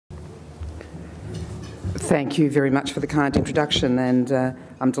Thank you very much for the kind introduction, and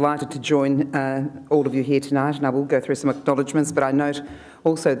I'm delighted to join all of you here tonight, and I will go through some acknowledgements, but I note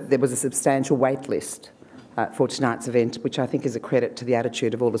also that there was a substantial wait list for tonight's event, which I think is a credit to the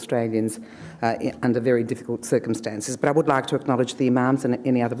attitude of all Australians under very difficult circumstances. But I would like to acknowledge the imams and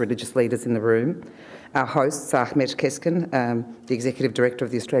any other religious leaders in the room, our hosts, Ahmed Keskin, the Executive Director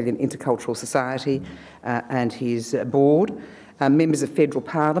of the Australian Intercultural Society and his board, members of Federal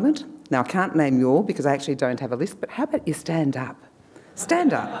Parliament. Now, I can't name you all because I actually don't have a list, but how about you stand up?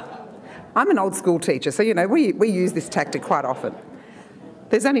 Stand up. I'm an old school teacher, so, you know, we use this tactic quite often.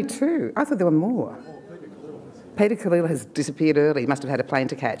 There's only two. I thought there were more. Peter Khalil has disappeared early. He must have had a plane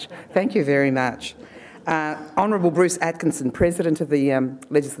to catch. Thank you very much. Honourable Bruce Atkinson, President of the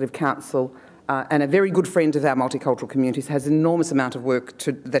Legislative Council and a very good friend of our multicultural communities, has an enormous amount of work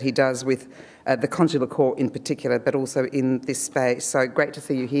that he does with the consular corps in particular, but also in this space. So great to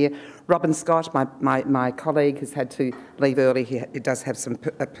see you here. Robin Scott, my colleague, has had to leave early. He does have some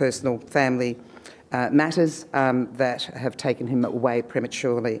personal family matters that have taken him away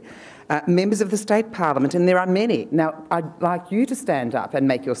prematurely. Members of the State Parliament, and there are many. Now, I'd like you to stand up and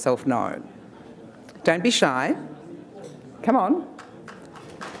make yourself known. Don't be shy. Come on.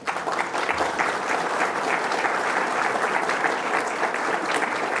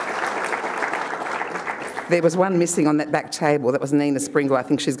 There was one missing on that back table. That was Nina Springle. I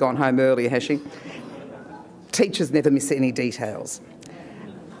think she's gone home earlier, has she? Teachers never miss any details.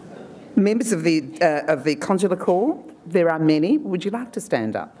 Members of the Consular Corps, there are many. Would you like to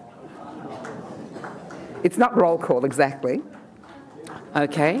stand up? It's not roll call, exactly.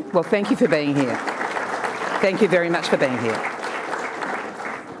 Okay, well, thank you for being here. Thank you very much for being here.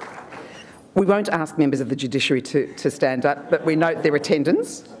 We won't ask members of the judiciary to stand up, but we note their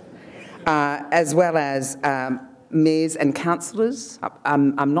attendance, as well as mayors and councillors.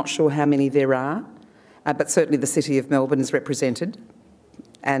 I'm not sure how many there are, but certainly the City of Melbourne is represented.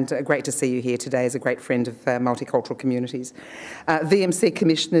 And great to see you here today as a great friend of multicultural communities. VMC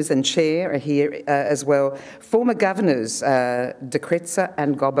Commissioners and Chair are here as well. Former Governors De Kretser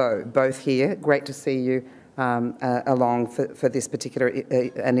and Gobbo, both here. Great to see you along for this particular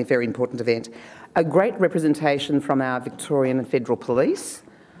and a very important event. A great representation from our Victorian and Federal Police,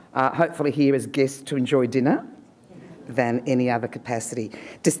 hopefully here as guests to enjoy dinner than any other capacity.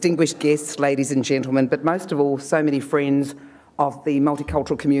 Distinguished guests, ladies and gentlemen, but most of all, so many friends of the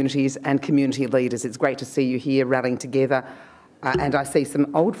multicultural communities and community leaders. It's great to see you here rallying together, and I see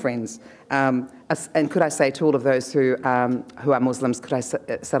some old friends. And could I say to all of those who are Muslims, could I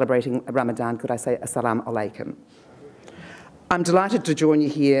celebrating Ramadan, could I say Assalamu alaikum? I'm delighted to join you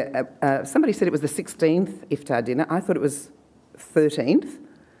here. Somebody said it was the 16th iftar dinner. I thought it was 13th,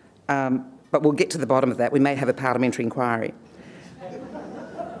 but we'll get to the bottom of that. We may have a parliamentary inquiry.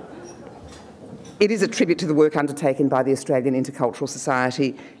 It is a tribute to the work undertaken by the Australian Intercultural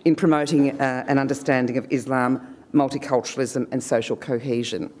Society in promoting an understanding of Islam, multiculturalism and social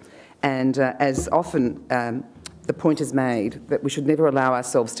cohesion. And as often the point is made that we should never allow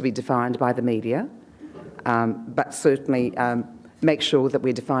ourselves to be defined by the media, but certainly make sure that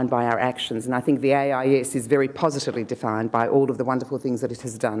we're defined by our actions. And I think the AIS is very positively defined by all of the wonderful things that it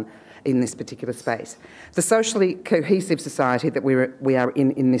has done in this particular space. The socially cohesive society that we are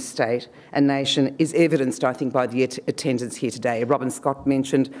in this state and nation is evidenced, I think, by the attendance here today. Robin Scott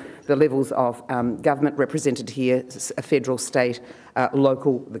mentioned the levels of government represented here, federal, state,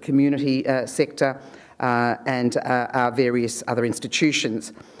 local, the community sector, and our various other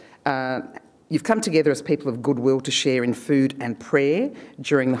institutions. You've come together as people of goodwill to share in food and prayer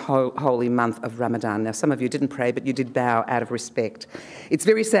during the holy month of Ramadan. Now, some of you didn't pray, but you did bow out of respect. It's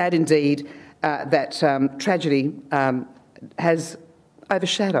very sad indeed that tragedy has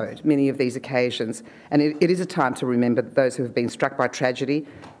overshadowed many of these occasions, and it is a time to remember those who have been struck by tragedy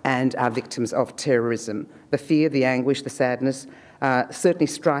and are victims of terrorism. The fear, the anguish, the sadness certainly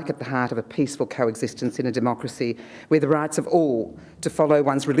strike at the heart of a peaceful coexistence in a democracy where the rights of all to follow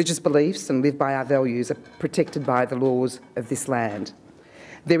one's religious beliefs and live by our values are protected by the laws of this land.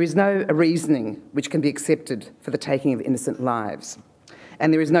 There is no reasoning which can be accepted for the taking of innocent lives.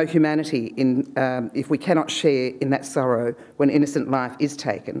 And there is no humanity if we cannot share in that sorrow when innocent life is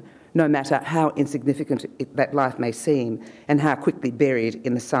taken, no matter how insignificant that life may seem and how quickly buried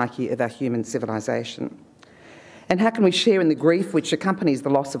in the psyche of our human civilisation. And how can we share in the grief which accompanies the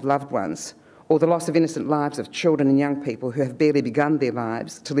loss of loved ones or the loss of innocent lives of children and young people who have barely begun their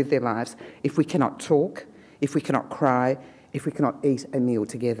lives, to live their lives, if we cannot talk, if we cannot cry, if we cannot eat a meal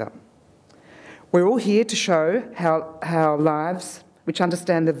together? We're all here to show how lives which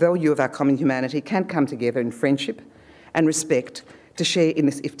understand the value of our common humanity can come together in friendship and respect to share in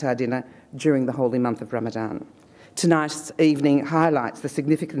this iftar dinner during the holy month of Ramadan. Tonight's evening highlights the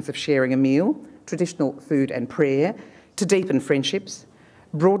significance of sharing a meal, traditional food and prayer, to deepen friendships,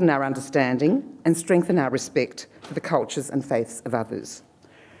 broaden our understanding and strengthen our respect for the cultures and faiths of others.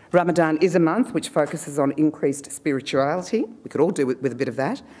 Ramadan is a month which focuses on increased spirituality, we could all do with a bit of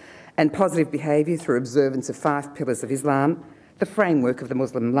that, and positive behaviour through observance of 5 pillars of Islam, the framework of the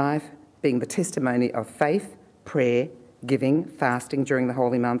Muslim life being the testimony of faith, prayer, giving, fasting during the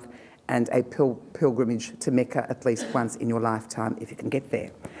holy month, and a pilgrimage to Mecca at least once in your lifetime if you can get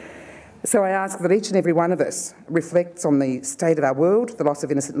there. So I ask that each and every one of us reflects on the state of our world, the loss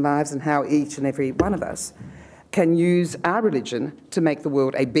of innocent lives, and how each and every one of us can use our religion to make the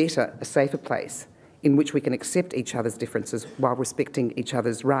world a better, a safer place in which we can accept each other's differences while respecting each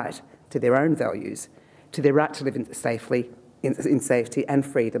other's right to their own values, to their right to live in safety and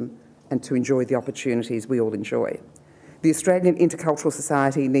freedom, and to enjoy the opportunities we all enjoy. The Australian Intercultural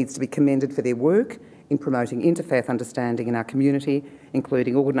Society needs to be commended for their work in promoting interfaith understanding in our community,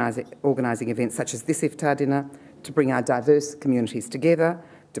 including organising events such as this iftar dinner to bring our diverse communities together,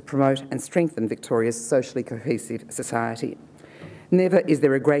 to promote and strengthen Victoria's socially cohesive society. Never is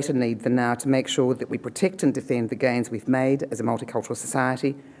there a greater need than now to make sure that we protect and defend the gains we've made as a multicultural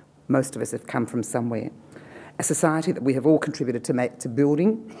society. Most of us have come from somewhere. A society that we have all contributed to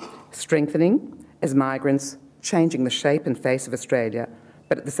building, strengthening as migrants, changing the shape and face of Australia,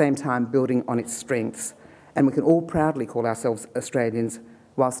 but at the same time building on its strengths. And we can all proudly call ourselves Australians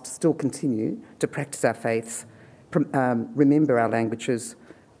whilst still continue to practice our faiths, remember our languages,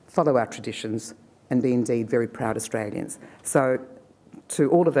 follow our traditions, and be indeed very proud Australians. So to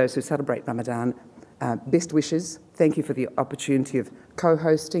all of those who celebrate Ramadan, best wishes. Thank you for the opportunity of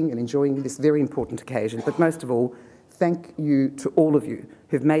co-hosting and enjoying this very important occasion. But most of all, thank you to all of you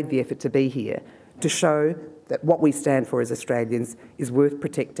who've made the effort to be here to show that what we stand for as Australians is worth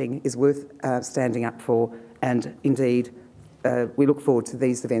protecting, is worth standing up for, and indeed we look forward to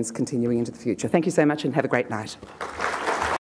these events continuing into the future. Thank you so much and have a great night.